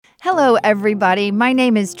Hello, everybody. My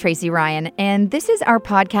name is Tracy Ryan, and this is our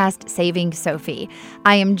podcast, Saving Sophie.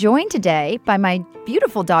 I am joined today by my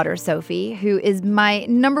beautiful daughter, Sophie, who is my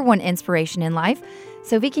number one inspiration in life.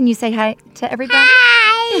 Sophie, can you say hi to everybody?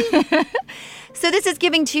 Hi! So this is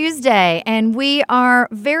Giving Tuesday, and we are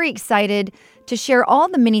very excited to share all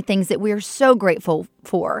the many things that we are so grateful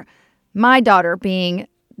for. My daughter being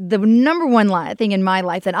the number one thing in my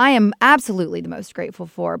life that I am absolutely the most grateful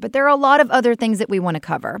for. But there are a lot of other things that we want to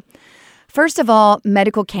cover. First of all,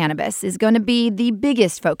 medical cannabis is going to be the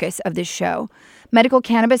biggest focus of this show. Medical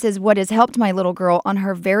cannabis is what has helped my little girl on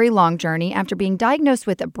her very long journey after being diagnosed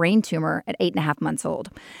with a brain tumor at 8.5 months old.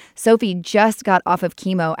 Sophie just got off of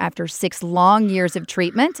chemo after 6 long years of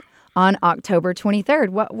treatment on October 23rd.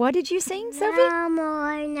 What did you sing, Sophie? No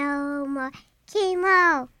more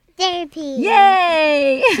chemo. Therapy.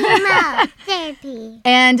 Yay! Chemo therapy.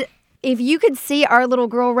 And if you could see our little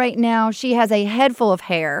girl right now, she has a head full of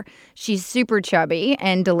hair. She's super chubby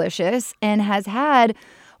and delicious and has had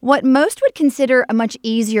what most would consider a much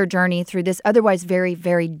easier journey through this otherwise very,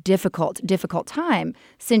 very difficult time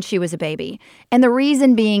since she was a baby. And the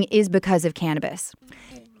reason being is because of cannabis.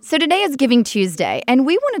 So today is Giving Tuesday, and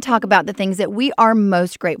we want to talk about the things that we are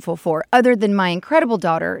most grateful for, other than my incredible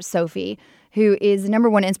daughter, Sophie, who is the number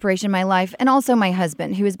one inspiration in my life, and also my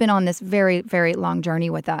husband, who has been on this very, very long journey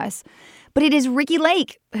with us. But it is Ricki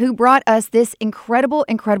Lake who brought us this incredible,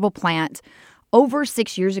 incredible plant over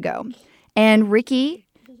 6 years ago. And Ricki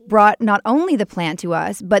brought not only the plant to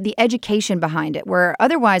us, but the education behind it, where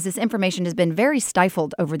otherwise this information has been very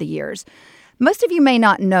stifled over the years. Most of you may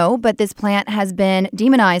not know, but this plant has been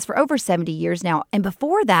demonized for over 70 years now. And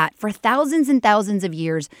before that, for thousands and thousands of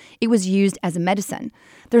years, it was used as a medicine.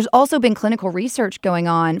 There's also been clinical research going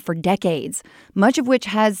on for decades, much of which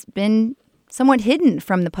has been somewhat hidden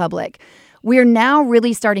from the public. We're now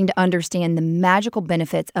really starting to understand the magical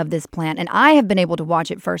benefits of this plant, and I have been able to watch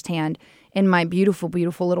it firsthand in my beautiful,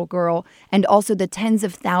 beautiful little girl, and also the tens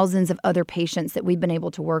of thousands of other patients that we've been able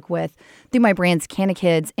to work with through my brands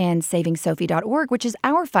CannaKids and SavingSophie.org, which is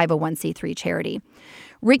our 501c3 charity.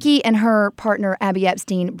 Ricki and her partner, Abby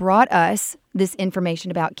Epstein, brought us this information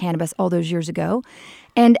about cannabis all those years ago.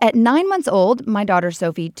 And at 9 months old, my daughter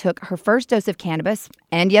Sophie took her first dose of cannabis,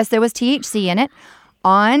 and yes, there was THC in it,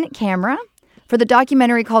 on camera for the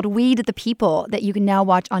documentary called We the People that you can now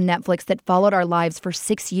watch on Netflix that followed our lives for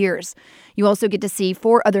 6 years. You also get to see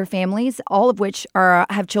 4 other families, all of which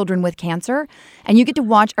have children with cancer, and you get to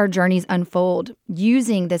watch our journeys unfold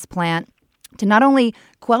using this plant to not only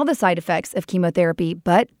quell the side effects of chemotherapy,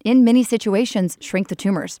 but in many situations, shrink the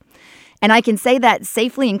tumors. And I can say that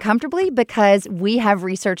safely and comfortably because we have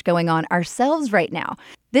research going on ourselves right now.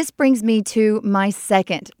 This brings me to my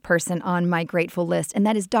second person on my grateful list, and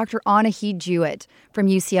that is Dr. Anahid Jewett from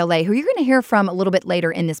UCLA, who you're going to hear from a little bit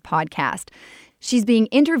later in this podcast. She's being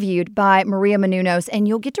interviewed by Maria Menounos, and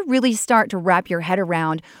you'll get to really start to wrap your head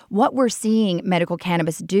around what we're seeing medical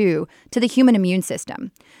cannabis do to the human immune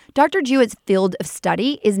system. Dr. Jewett's field of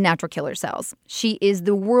study is natural killer cells. She is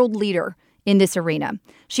the world leader in this arena.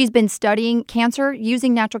 She's been studying cancer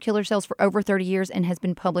using natural killer cells for over 30 years and has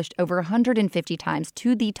been published over 150 times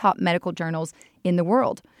to the top medical journals in the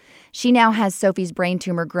world. She now has Sophie's brain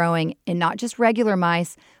tumor growing in not just regular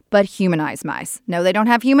mice, but humanized mice. No, they don't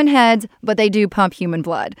have human heads, but they do pump human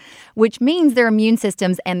blood, which means their immune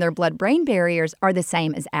systems and their blood-brain barriers are the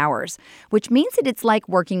same as ours, which means that it's like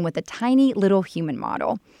working with a tiny little human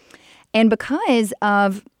model. And because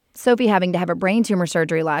of Sophie having to have a brain tumor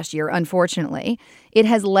surgery last year, unfortunately, it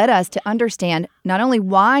has led us to understand not only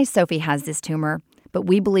why Sophie has this tumor, but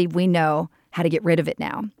we believe we know how to get rid of it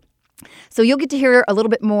now. So you'll get to hear a little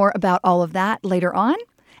bit more about all of that later on.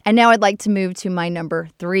 And now I'd like to move to my number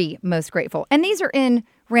 3 most grateful. And these are in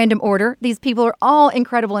random order. These people are all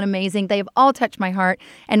incredible and amazing. They have all touched my heart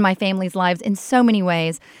and my family's lives in so many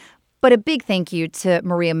ways. But a big thank you to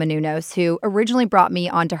Maria Menounos, who originally brought me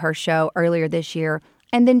onto her show earlier this year,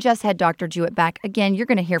 and then just had Dr. Jewett back. Again, you're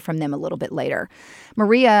going to hear from them a little bit later.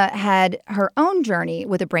 Maria had her own journey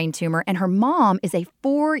with a brain tumor, and her mom is a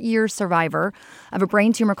 4-year survivor of a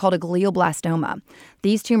brain tumor called a glioblastoma.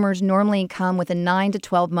 These tumors normally come with a 9 to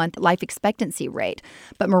 12-month life expectancy rate,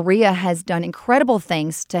 but Maria has done incredible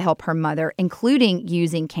things to help her mother, including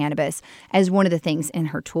using cannabis as one of the things in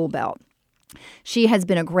her tool belt. She has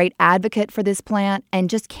been a great advocate for this plant and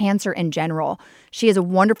just cancer in general. She has a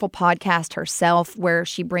wonderful podcast herself where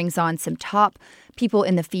she brings on some top people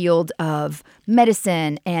in the field of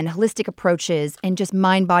medicine and holistic approaches and just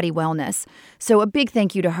mind-body wellness. So a big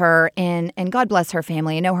thank you to her, and God bless her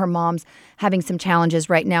family. I know her mom's having some challenges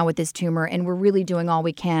right now with this tumor, and we're really doing all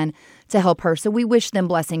we can to help her. So we wish them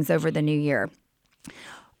blessings over the new year.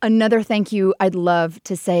 Another thank you I'd love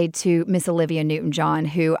to say to Miss Olivia Newton-John,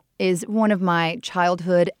 who is one of my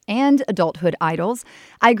childhood and adulthood idols.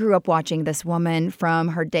 I grew up watching this woman from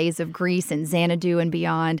her days of Grease and Xanadu and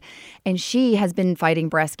beyond, and she has been fighting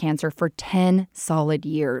breast cancer for 10 solid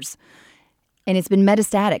years. And it's been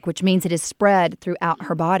metastatic, which means it has spread throughout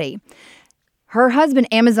her body. Her husband,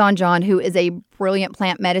 Amazon John, who is a brilliant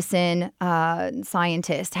plant medicine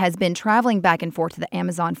scientist, has been traveling back and forth to the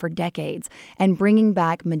Amazon for decades and bringing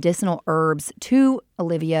back medicinal herbs to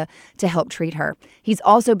Olivia to help treat her. He's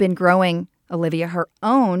also been growing Olivia her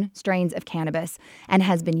own strains of cannabis and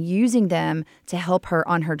has been using them to help her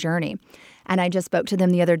on her journey. And I just spoke to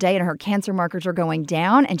them the other day, and her cancer markers are going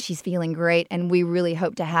down, and she's feeling great. And we really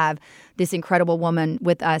hope to have this incredible woman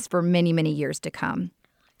with us for many, many years to come.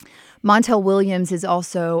 Montel Williams is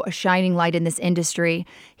also a shining light in this industry.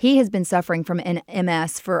 He has been suffering from an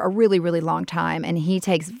MS for a really, really long time, and he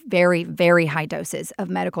takes very, very high doses of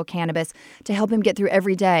medical cannabis to help him get through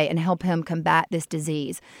every day and help him combat this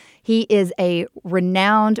disease. He is a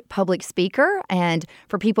renowned public speaker and,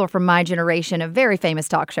 for people from my generation, a very famous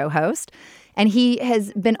talk show host. And he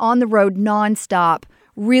has been on the road nonstop,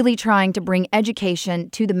 really trying to bring education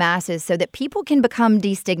to the masses so that people can become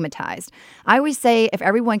destigmatized. I always say if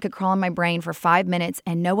everyone could crawl in my brain for 5 minutes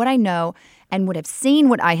and know what I know and would have seen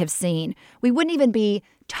what I have seen, we wouldn't even be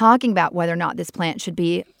talking about whether or not this plant should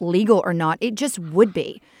be legal or not. It just would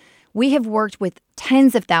be. We have worked with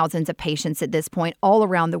tens of thousands of patients at this point all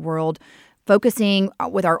around the world, focusing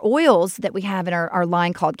with our oils that we have in our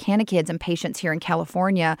line called CannaKids and patients here in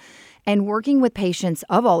California, and working with patients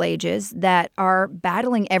of all ages that are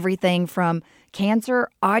battling everything from cancer,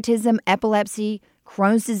 autism, epilepsy,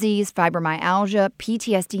 Crohn's disease, fibromyalgia,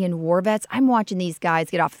 PTSD, and war vets. I'm watching these guys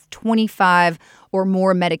get off 25 or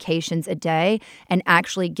more medications a day and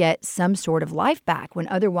actually get some sort of life back when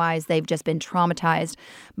otherwise they've just been traumatized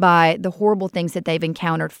by the horrible things that they've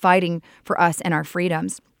encountered fighting for us and our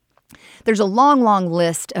freedoms. There's a long, long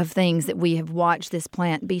list of things that we have watched this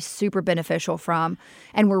plant be super beneficial from,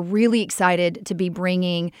 and we're really excited to be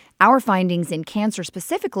bringing our findings in cancer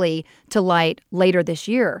specifically to light later this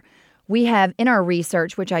year. We have, in our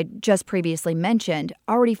research, which I just previously mentioned,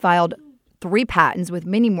 already filed 3 patents with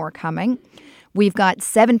many more coming. We've got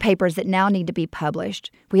 7 papers that now need to be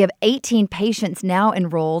published. We have 18 patients now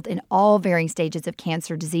enrolled in all varying stages of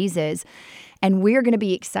cancer diseases. And we're going to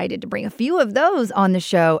be excited to bring a few of those on the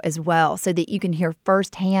show as well so that you can hear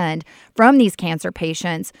firsthand from these cancer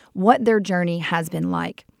patients what their journey has been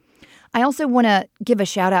like. I also want to give a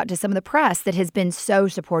shout out to some of the press that has been so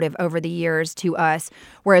supportive over the years to us,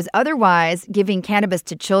 whereas otherwise giving cannabis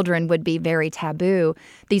to children would be very taboo.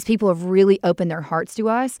 These people have really opened their hearts to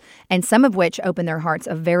us, and some of which opened their hearts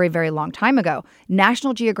a very, very long time ago,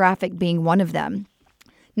 National Geographic being one of them.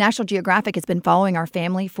 National Geographic has been following our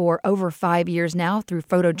family for over 5 years now through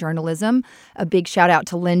photojournalism. A big shout out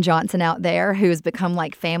to Lynn Johnson out there, who has become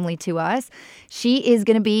like family to us. She is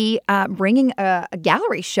going to be bringing a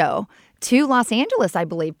gallery show to Los Angeles, I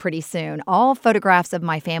believe, pretty soon. All photographs of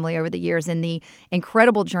my family over the years and the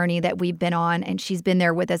incredible journey that we've been on, and she's been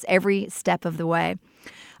there with us every step of the way.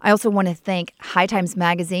 I also want to thank High Times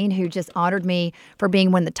Magazine, who just honored me for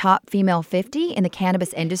being one of the top female 50 in the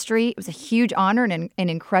cannabis industry. It was a huge honor and an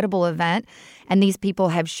incredible event. And these people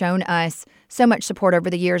have shown us so much support over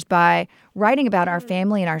the years by writing about our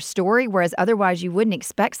family and our story, whereas otherwise you wouldn't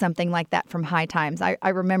expect something like that from High Times. I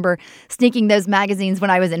remember sneaking those magazines when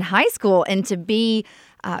I was in high school, and to be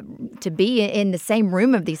in the same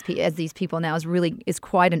room as these people now is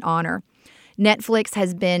quite an honor. Netflix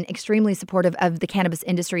has been extremely supportive of the cannabis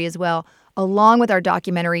industry as well, along with our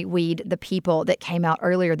documentary, Weed the People, that came out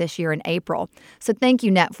earlier this year in April. So thank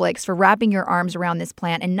you, Netflix, for wrapping your arms around this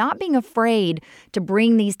plant and not being afraid to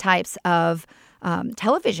bring these types of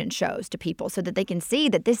television shows to people so that they can see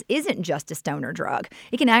that this isn't just a stoner drug.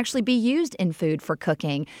 It can actually be used in food for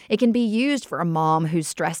cooking. It can be used for a mom who's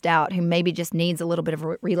stressed out, who maybe just needs a little bit of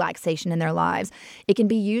relaxation in their lives. It can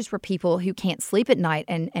be used for people who can't sleep at night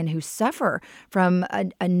and who suffer from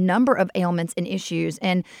a number of ailments and issues.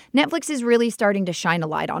 And Netflix is really starting to shine a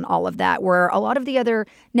light on all of that, where a lot of the other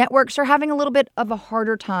networks are having a little bit of a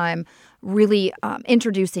harder time really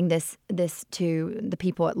introducing this to the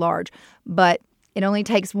people at large. But it only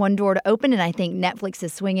takes one door to open, and I think Netflix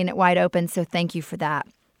is swinging it wide open, so thank you for that.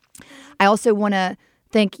 I also want to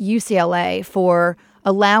thank UCLA for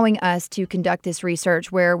allowing us to conduct this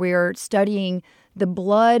research where we're studying the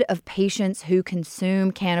blood of patients who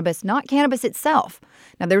consume cannabis, not cannabis itself.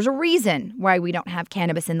 Now, there's a reason why we don't have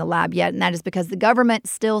cannabis in the lab yet, and that is because the government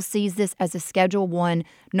still sees this as a Schedule I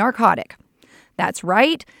narcotic. That's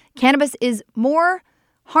right. Cannabis is more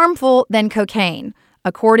harmful than cocaine.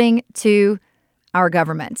 according to our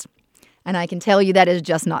government. And I can tell you that is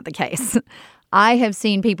just not the case. I have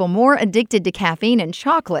seen people more addicted to caffeine and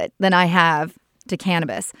chocolate than I have to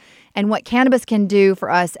cannabis. And what cannabis can do for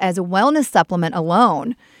us as a wellness supplement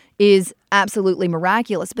alone is absolutely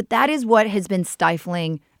miraculous. But that is what has been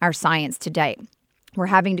stifling our science to date. We're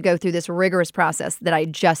having to go through this rigorous process that I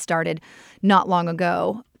just started not long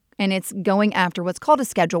ago. And it's going after what's called a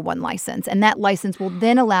Schedule I license. And that license will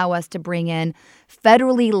then allow us to bring in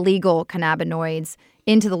federally legal cannabinoids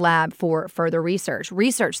into the lab for further research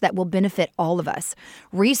that will benefit all of us,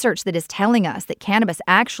 research that is telling us that cannabis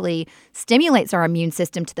actually stimulates our immune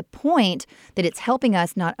system to the point that it's helping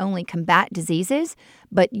us not only combat diseases,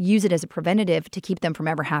 but use it as a preventative to keep them from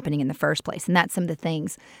ever happening in the first place. And that's some of the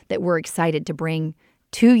things that we're excited to bring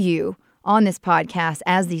to you on this podcast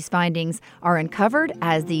as these findings are uncovered,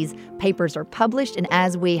 as these papers are published, and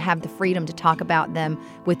as we have the freedom to talk about them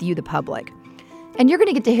with you, the public. And you're going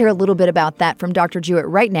to get to hear a little bit about that from Dr. Jewett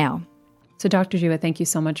right now. So Dr. Jewett, thank you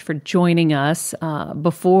so much for joining us.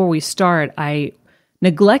 Before we start, I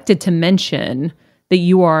neglected to mention that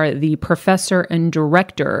you are the professor and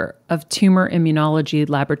director of Tumor Immunology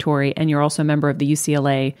Laboratory, and you're also a member of the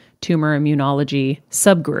UCLA Tumor Immunology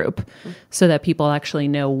subgroup, so that people actually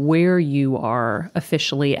know where you are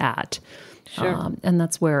officially at. Sure. And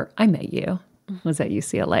that's where I met you, was at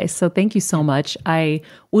UCLA. So thank you so much. I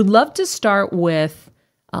would love to start with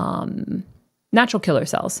natural killer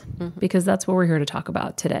cells, because that's what we're here to talk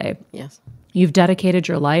about today. Yes. You've dedicated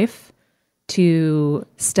your life to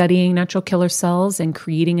studying natural killer cells and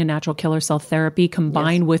creating a natural killer cell therapy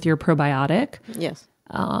combined with your probiotic. Yes.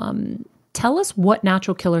 Tell us what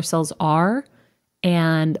natural killer cells are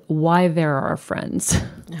and why they're our friends.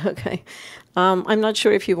 Okay. I'm not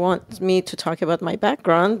sure if you want me to talk about my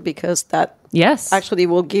background, because that actually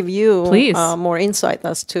will give you more insight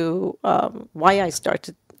as to why I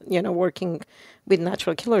started, working with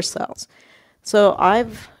natural killer cells. So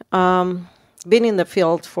I've been in the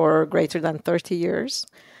field for greater than 30 years.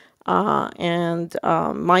 And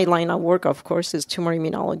my line of work, of course, is tumor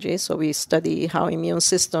immunology. So we study how immune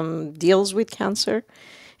system deals with cancer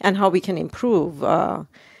and how we can improve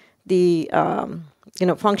the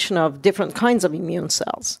function of different kinds of immune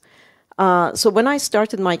cells. So when I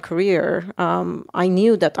started my career, I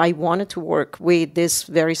knew that I wanted to work with this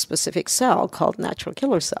very specific cell called natural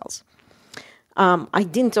killer cells. I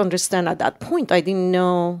didn't understand at that point. I didn't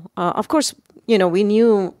know. Of course, we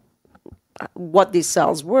knew what these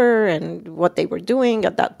cells were and what they were doing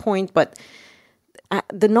at that point, but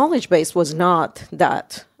the knowledge base was not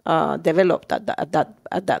that developed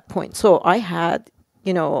at that point. So I had,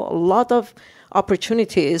 a lot of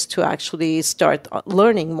opportunities to actually start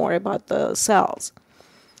learning more about the cells.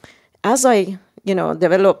 As I,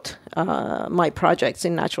 developed my projects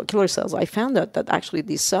in natural killer cells, I found out that actually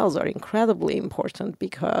these cells are incredibly important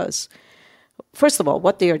because, first of all,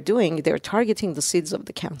 what they are doing, they're targeting the seeds of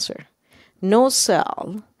the cancer. No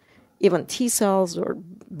cell, even T cells or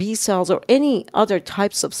B cells or any other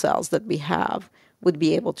types of cells that we have, would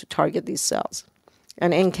be able to target these cells.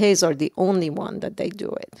 And NKs are the only one that they do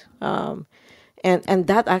it. And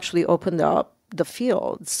that actually opened up the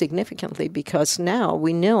field significantly, because now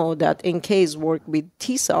we know that NKs work with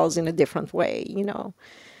T cells in a different way.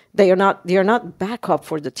 They are not backup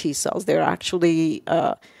for the T cells. They're actually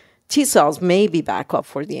T cells may be backup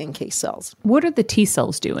for the NK cells. What are the T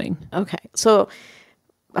cells doing? Okay, so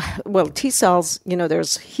T cells,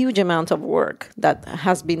 there's huge amount of work that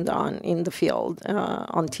has been done in the field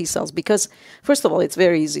on T cells, because first of all, it's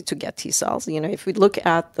very easy to get T cells. If we look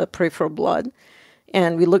at the peripheral blood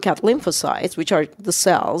and we look at lymphocytes, which are the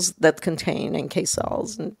cells that contain NK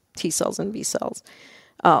cells and T cells and B cells,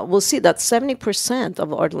 we'll see that 70%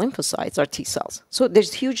 of our lymphocytes are T cells. So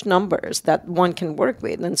there's huge numbers that one can work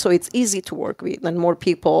with. And so it's easy to work with, and more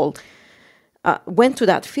people went to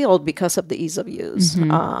that field because of the ease of use.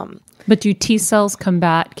 But do T cells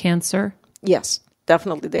combat cancer? Yes,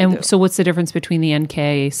 definitely they do. So what's the difference between the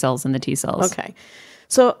NK cells and the T cells? Okay.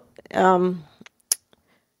 So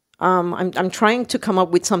I'm trying to come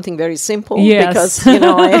up with something very simple. Yes.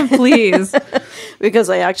 Because, please.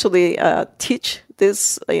 Because I actually teach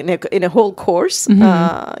this in a whole course,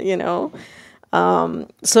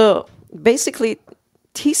 So basically,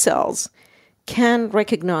 T cells can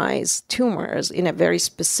recognize tumors in a very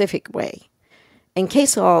specific way. NK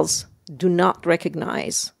cells do not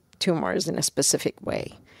recognize tumors in a specific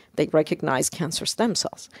way. They recognize cancer stem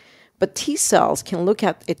cells. But T cells can look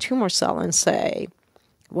at a tumor cell and say,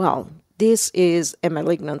 well, this is a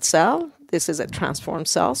malignant cell. this is a transformed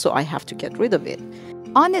cell, so I have to get rid of it.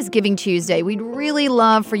 On this Giving Tuesday, we'd really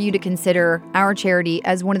love for you to consider our charity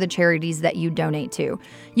as one of the charities that you donate to.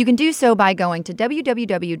 You can do so by going to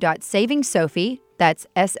www.savingsophie, that's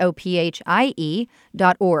SOPHIE.org.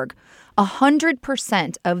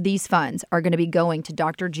 100% of these funds are going to be going to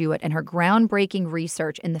Dr. Jewett and her groundbreaking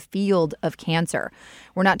research in the field of cancer.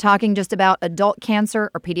 We're not talking just about adult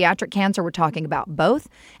cancer or pediatric cancer. We're talking about both,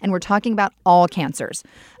 and we're talking about all cancers,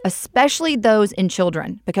 especially those in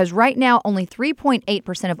children, because right now only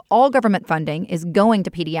 3.8% of all government funding is going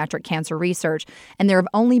to pediatric cancer research, and there have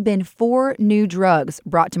only been 4 new drugs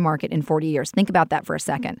brought to market in 40 years. Think about that for a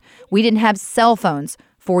second. We didn't have cell phones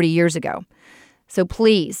 40 years ago. So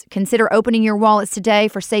please consider opening your wallets today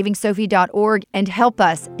for savingsophie.org and help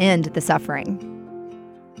us end the suffering.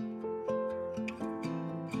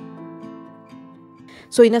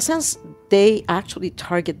 So in a sense, they actually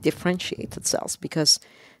target differentiated cells because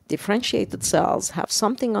differentiated cells have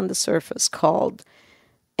something on the surface called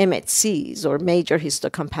MHCs, or major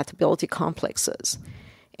histocompatibility complexes.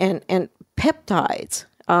 And peptides,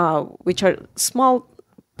 which are small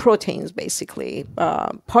proteins, basically,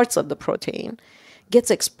 parts of the protein, gets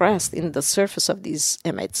expressed in the surface of these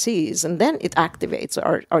MHCs, and then it activates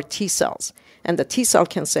our T cells. And the T cell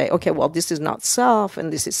can say, okay, well, this is not self,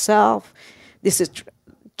 and this is self. This is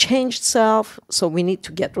changed self, so we need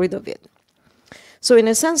to get rid of it. So in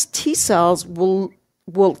a sense, T cells will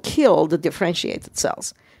kill the differentiated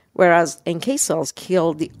cells, whereas NK cells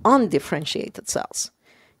kill the undifferentiated cells.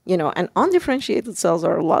 You know, and undifferentiated cells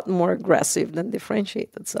are a lot more aggressive than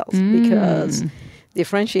differentiated cells because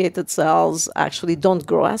differentiated cells actually don't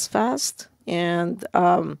grow as fast, and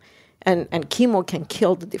chemo can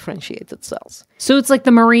kill the differentiated cells. So it's like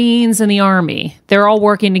the Marines and the Army. They're all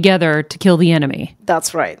working together to kill the enemy.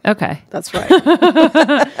 That's right. Okay. That's right.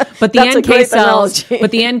 But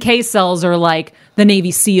the NK cells are like the Navy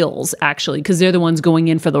SEALs, actually, because they're the ones going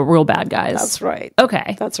in for the real bad guys. That's right.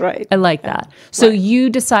 Okay. That's right. I like that. So you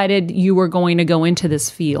decided you were going to go into this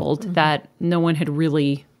field that no one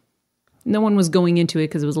was going into it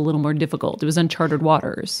because it was a little more difficult. It was uncharted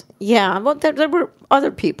waters. Yeah, well, there were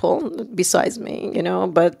other people besides me, you know,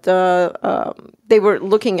 but they were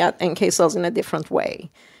looking at NK cells in a different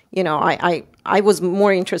way. You know, I was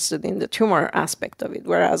more interested in the tumor aspect of it,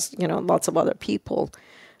 whereas, you know, lots of other people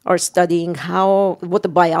are studying what the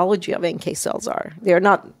biology of NK cells are. They're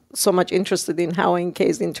not so much interested in how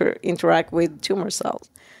NKs interact with tumor cells.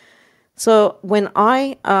 So when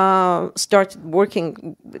I started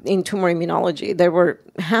working in tumor immunology, there were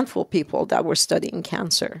a handful of people that were studying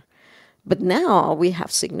cancer. But now we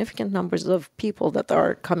have significant numbers of people that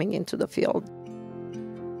are coming into the field.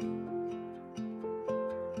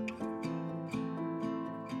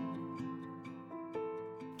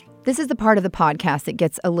 This is the part of the podcast that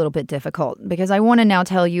gets a little bit difficult because I want to now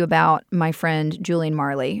tell you about my friend Julian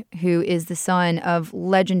Marley, who is the son of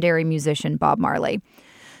legendary musician Bob Marley.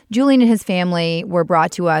 Julian and his family were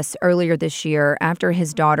brought to us earlier this year after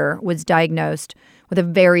his daughter was diagnosed with a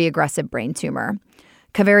very aggressive brain tumor.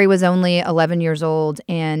 Kaveri was only 11 years old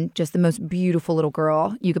and just the most beautiful little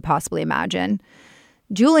girl you could possibly imagine.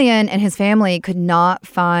 Julian and his family could not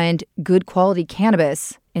find good quality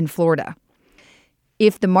cannabis in Florida.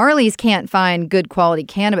 If the Marleys can't find good quality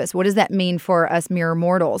cannabis, what does that mean for us mere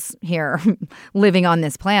mortals here living on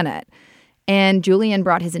this planet? And Julian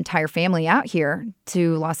brought his entire family out here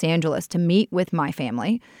to Los Angeles to meet with my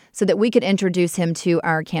family so that we could introduce him to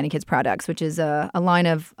our CannaKids products, which is a line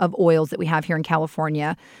of oils that we have here in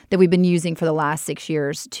California that we've been using for the last 6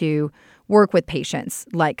 years to work with patients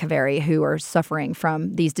like Kaveri who are suffering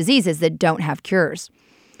from these diseases that don't have cures.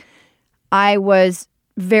 I was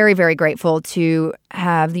very, very grateful to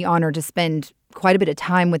have the honor to spend quite a bit of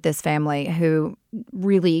time with this family who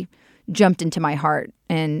really jumped into my heart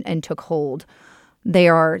and took hold. They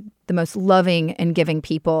are the most loving and giving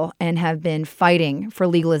people and have been fighting for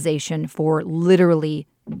legalization for literally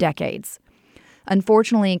decades.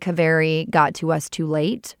 Unfortunately, Kaveri got to us too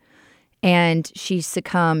late, and she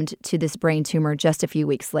succumbed to this brain tumor just a few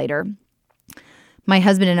weeks later. My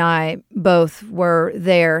husband and I both were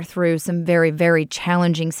there through some very, very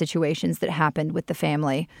challenging situations that happened with the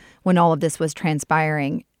family when all of this was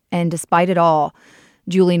transpiring. And despite it all,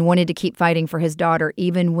 Julian wanted to keep fighting for his daughter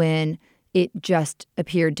even when it just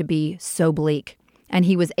appeared to be so bleak. And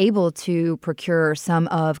he was able to procure some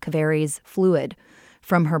of Kaveri's fluid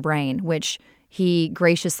from her brain, which he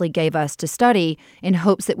graciously gave us to study in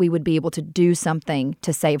hopes that we would be able to do something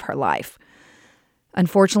to save her life.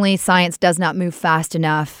 Unfortunately, science does not move fast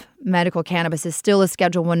enough. Medical cannabis is still a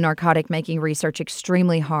Schedule I narcotic, making research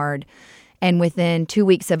extremely hard. And within 2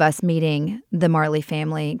 weeks of us meeting the Marley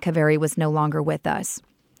family, Kaveri was no longer with us.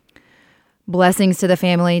 Blessings to the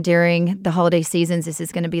family during the holiday seasons. This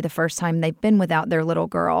is going to be the first time they've been without their little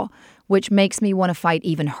girl, which makes me want to fight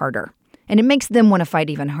even harder. And it makes them want to fight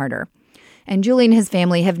even harder. And Julie and his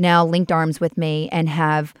family have now linked arms with me and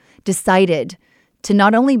have decided to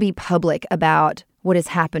not only be public about what has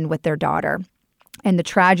happened with their daughter and the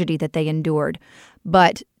tragedy that they endured,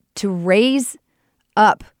 but to raise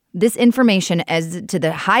up this information as to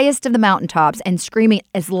the highest of the mountaintops and screaming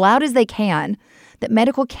as loud as they can that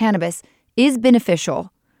medical cannabis is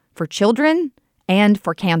beneficial for children and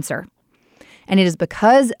for cancer. And it is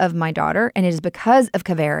because of my daughter, and it is because of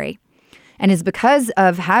Kaveri, and it's because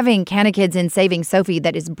of having CannaKids and Saving Sophie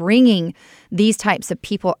that is bringing these types of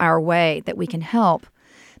people our way that we can help,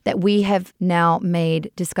 that we have now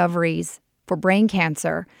made discoveries for brain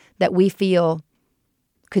cancer that we feel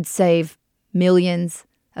could save millions,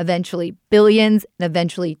 eventually billions, and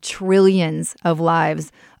eventually trillions of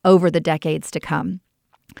lives over the decades to come.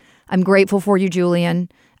 I'm grateful for you, Julian.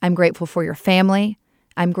 I'm grateful for your family.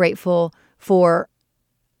 I'm grateful for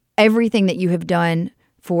everything that you have done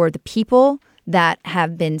for the people that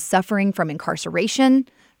have been suffering from incarceration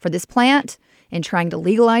for this plant and trying to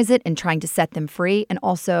legalize it and trying to set them free, and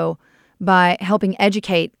also by helping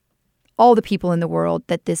educate all the people in the world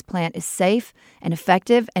that this plant is safe and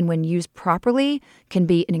effective, and when used properly can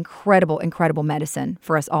be an incredible, incredible medicine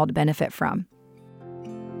for us all to benefit from.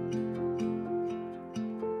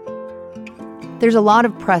 There's a lot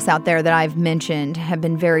of press out there that I've mentioned have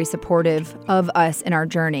been very supportive of us in our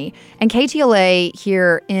journey. And KTLA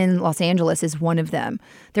here in Los Angeles is one of them.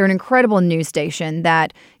 They're an incredible news station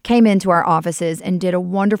that came into our offices and did a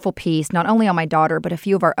wonderful piece, not only on my daughter, but a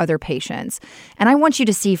few of our other patients. And I want you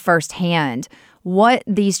to see firsthand what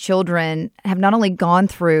these children have not only gone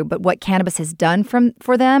through, but what cannabis has done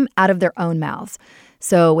for them out of their own mouths.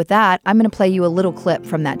 So with that, I'm going to play you a little clip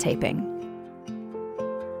from that taping.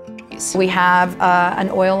 We have an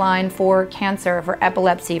oil line for cancer, for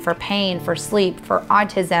epilepsy, for pain, for sleep, for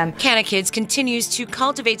autism. CannaKids continues to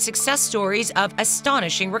cultivate success stories of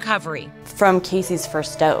astonishing recovery. From Casey's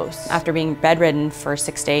first dose, after being bedridden for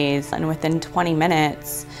 6 days, and within 20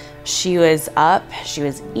 minutes, she was up, she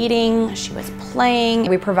was eating, she was playing.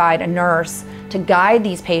 We provide a nurse to guide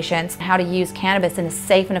these patients how to use cannabis in a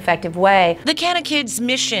safe and effective way. The CannaKids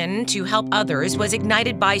mission to help others was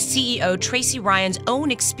ignited by CEO Tracy Ryan's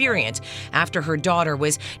own experience after her daughter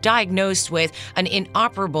was diagnosed with an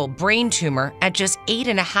inoperable brain tumor at just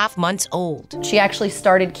 8.5 months old. She actually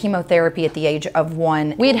started chemotherapy at the age of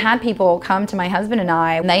 1. We had people come to my husband and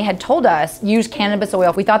I, and they had told us, use cannabis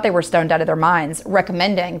oil. We thought they were stoned out of their minds,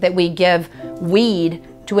 recommending that we give weed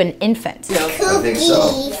to an infant. Yeah, I think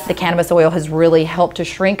so. The cannabis oil has really helped to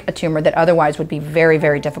shrink a tumor that otherwise would be very,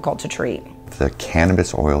 very difficult to treat. The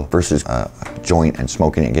cannabis oil versus a joint and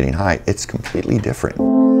smoking and getting high, it's completely different.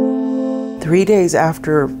 3 days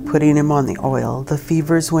after putting him on the oil, the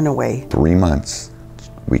fevers went away. 3 months,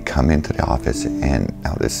 we come into the office and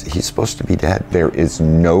now he's supposed to be dead. There is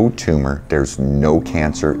no tumor, there's no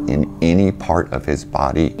cancer in any part of his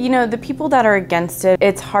body. You know, the people that are against it,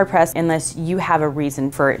 it's hard pressed unless you have a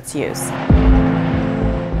reason for its use.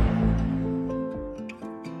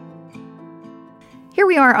 Here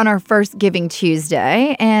we are on our first Giving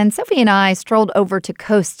Tuesday, and Sophie and I strolled over to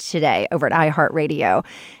Coast today over at iHeartRadio,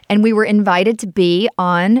 and we were invited to be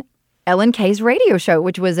on Ellen K's radio show,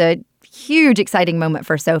 which was a huge, exciting moment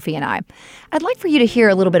for Sophie and I. I'd like for you to hear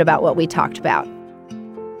a little bit about what we talked about.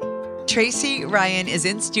 Tracy Ryan is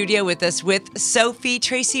in studio with us with Sophie.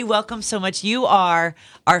 Tracy, welcome so much. You are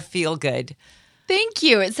our feel-good. Thank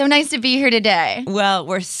you. It's so nice to be here today. Well,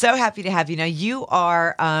 we're so happy to have you. Now, you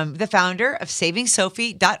are the founder of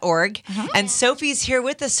SavingSophie.org, and Sophie's here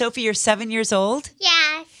with us. Sophie, you're 7 years old?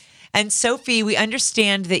 Yes. And Sophie, we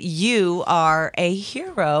understand that you are a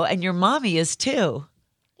hero, and your mommy is too.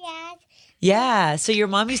 Yes. Yeah, so your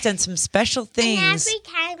mommy's done some special things. And every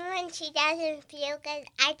time when she doesn't feel good,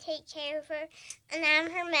 I take care of her. And I'm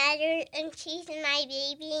her mother, and she's my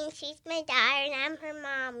baby, and she's my daughter, and I'm her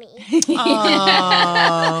mommy.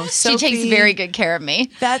 Oh, Sophie, she takes very good care of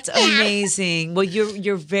me. That's amazing. Well,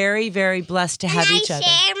 you're very, very blessed to have each other. I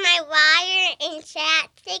share my water and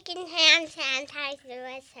chapstick and hand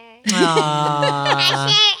sanitizer with her. Aww.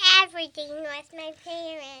 I share everything with my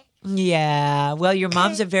parents. Yeah. Well, your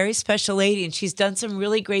mom's a very special lady, and she's done some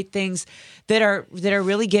really great things that are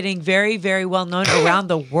really getting very, very well known around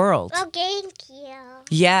the world. Well, thank you.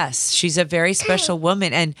 Yes, she's a very special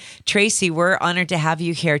woman. And Tracy, we're honored to have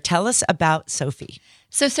you here. Tell us about Sophie.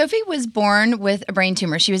 So Sophie was born with a brain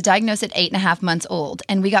tumor. She was diagnosed at 8.5 months old.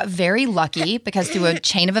 And we got very lucky because through a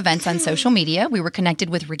chain of events on social media, we were connected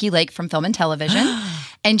with Ricki Lake from Film and Television.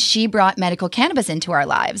 And she brought medical cannabis into our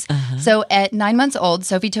lives. So at 9 months old,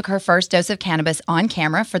 Sophie took her first dose of cannabis on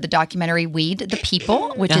camera for the documentary Weed the People,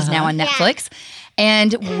 which is now on Netflix.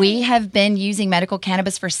 And we have been using medical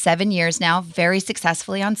cannabis for 7 years now, very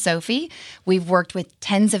successfully on Sophie. We've worked with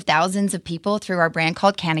tens of thousands of people through our brand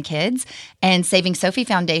called CannaKids. And Saving Sophie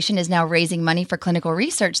Foundation is now raising money for clinical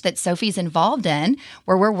research that Sophie's involved in,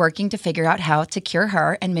 where we're working to figure out how to cure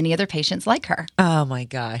her and many other patients like her. Oh my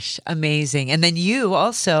gosh, amazing. And then you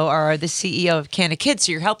also are the CEO of CannaKids,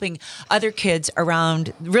 so you're helping other kids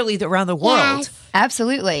around the world. Yes.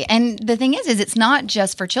 Absolutely. And the thing is it's not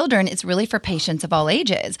just for children, it's really for patients of all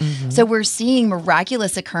ages. So we're seeing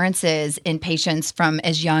miraculous occurrences in patients from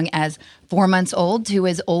as young as 4 months old to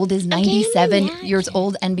as old as 97 years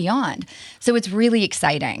old and beyond. So it's really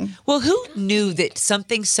exciting. Well, who knew that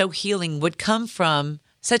something so healing would come from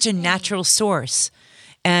such a natural source?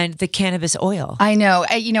 And the cannabis oil. I know.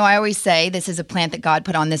 I always say this is a plant that God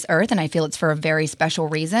put on this earth, and I feel it's for a very special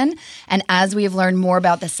reason. And as we have learned more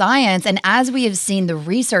about the science and as we have seen the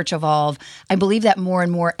research evolve, I believe that more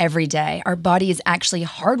and more every day. Our body is actually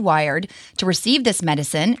hardwired to receive this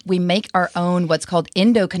medicine. We make our own what's called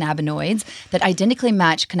endocannabinoids that identically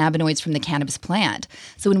match cannabinoids from the cannabis plant.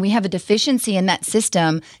 So when we have a deficiency in that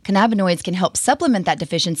system, cannabinoids can help supplement that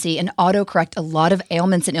deficiency and autocorrect a lot of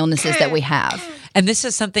ailments and illnesses that we have. And this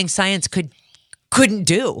is something science couldn't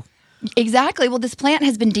do. Exactly. Well, this plant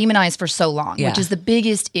has been demonized for so long, which is the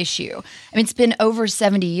biggest issue. I mean, it's been over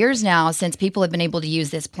 70 years now since people have been able to use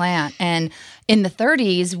this plant. And in the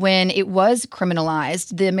 30s, when it was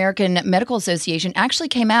criminalized, the American Medical Association actually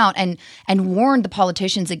came out and warned the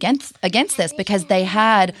politicians against this because they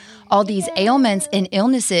had all these ailments and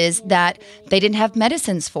illnesses that they didn't have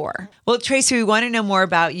medicines for. Well, Tracy, we want to know more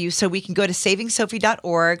about you, so we can go to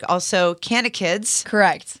savingsophie.org, also CannaKids.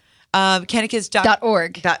 Correct.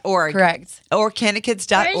 CannaKids.org. Correct. Or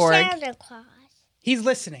CannaKids.org. Santa Claus. He's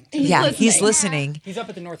listening. He's listening. He's up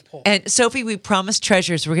at the North Pole. And Sophie, we promised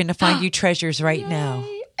treasures. We're going to find you treasures right now.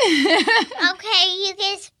 Okay, you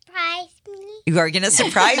can surprise me. You are going to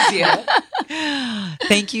surprise you.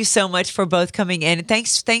 Thank you so much for both coming in. And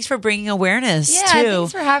thanks for bringing awareness, too.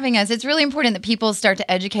 Thanks for having us. It's really important that people start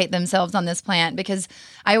to educate themselves on this plant because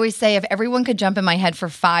I always say if everyone could jump in my head for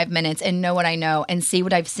 5 minutes and know what I know and see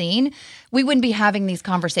what I've seen, we wouldn't be having these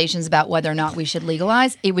conversations about whether or not we should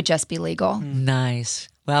legalize. It would just be legal. Nice.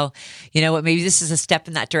 Well, you know what? Maybe this is a step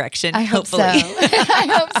in that direction. I hope so. I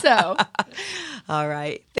hope so. All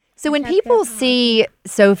right. So when people see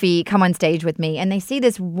Sophie come on stage with me and they see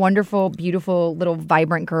this wonderful, beautiful, little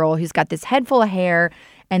vibrant girl who's got this head full of hair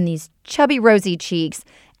and these chubby, rosy cheeks,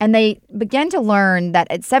 and they begin to learn that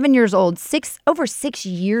at 7 years old, over 6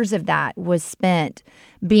 years of that was spent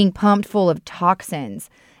being pumped full of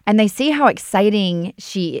toxins. And they see how excited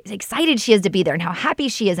she is to be there and how happy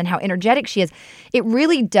she is and how energetic she is.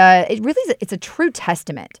 It's a true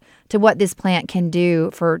testament to what this plant can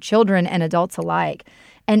do for children and adults alike.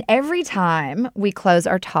 And every time we close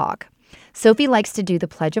our talk, Sophie likes to do the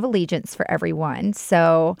Pledge of Allegiance for everyone.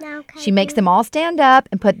 So she makes them all stand up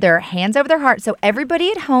and put their hands over their heart. So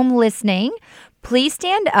everybody at home listening, please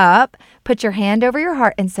stand up, put your hand over your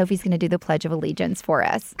heart, and Sophie's going to do the Pledge of Allegiance for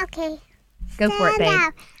us. Okay. Go for it, babe.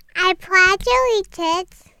 Up. I pledge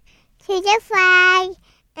allegiance to the flag of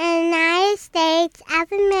the United States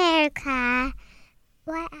of America.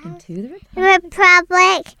 What else? And to the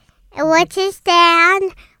Republic, which is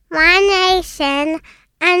stands one nation,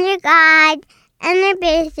 under God,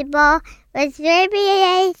 indivisible, with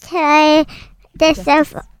liberty to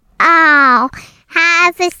the all.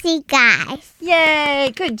 Have a seat, guys.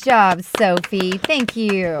 Yay! Good job, Sophie. Thank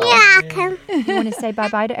you. You're welcome. You want to say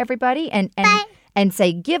bye-bye to everybody and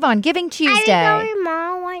say give on Giving Tuesday. Are you going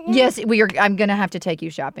Mom? Yes, I'm gonna have to take you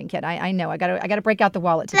shopping, kid. I know. I gotta break out the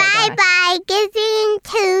wallet today. Bye, Giving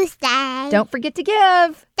Tuesday. Don't forget to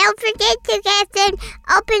give. Don't forget to give and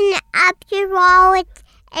open up your wallets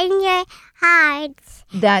and your hearts.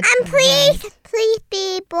 And please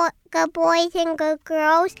be good boys and good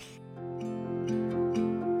girls.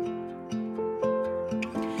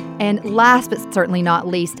 And last but certainly not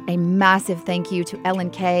least, a massive thank you to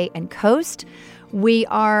Ellen K and Coast. We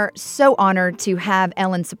are so honored to have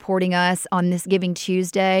Ellen supporting us on this Giving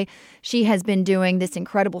Tuesday. She has been doing this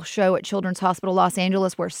incredible show at Children's Hospital Los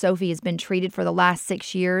Angeles where Sophie has been treated for the last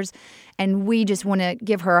 6 years. And we just want to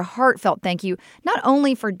give her a heartfelt thank you, not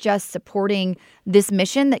only for just supporting this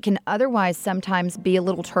mission that can otherwise sometimes be a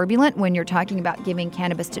little turbulent when you're talking about giving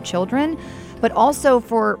cannabis to children, but also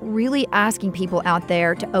for really asking people out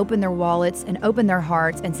there to open their wallets and open their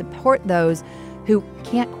hearts and support those who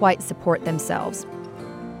can't quite support themselves.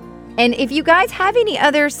 And if you guys have any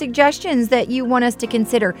other suggestions that you want us to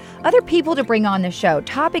consider, other people to bring on the show,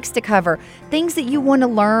 topics to cover, things that you want to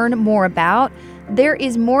learn more about, there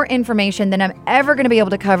is more information than I'm ever going to be able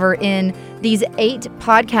to cover in these 8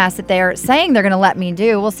 podcasts that they're saying they're going to let me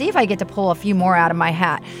do. We'll see if I get to pull a few more out of my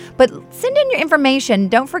hat. But send in your information.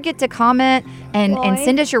 Don't forget to comment and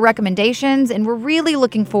send us your recommendations. And we're really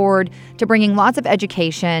looking forward to bringing lots of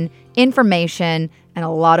education, information, and a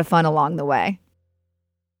lot of fun along the way.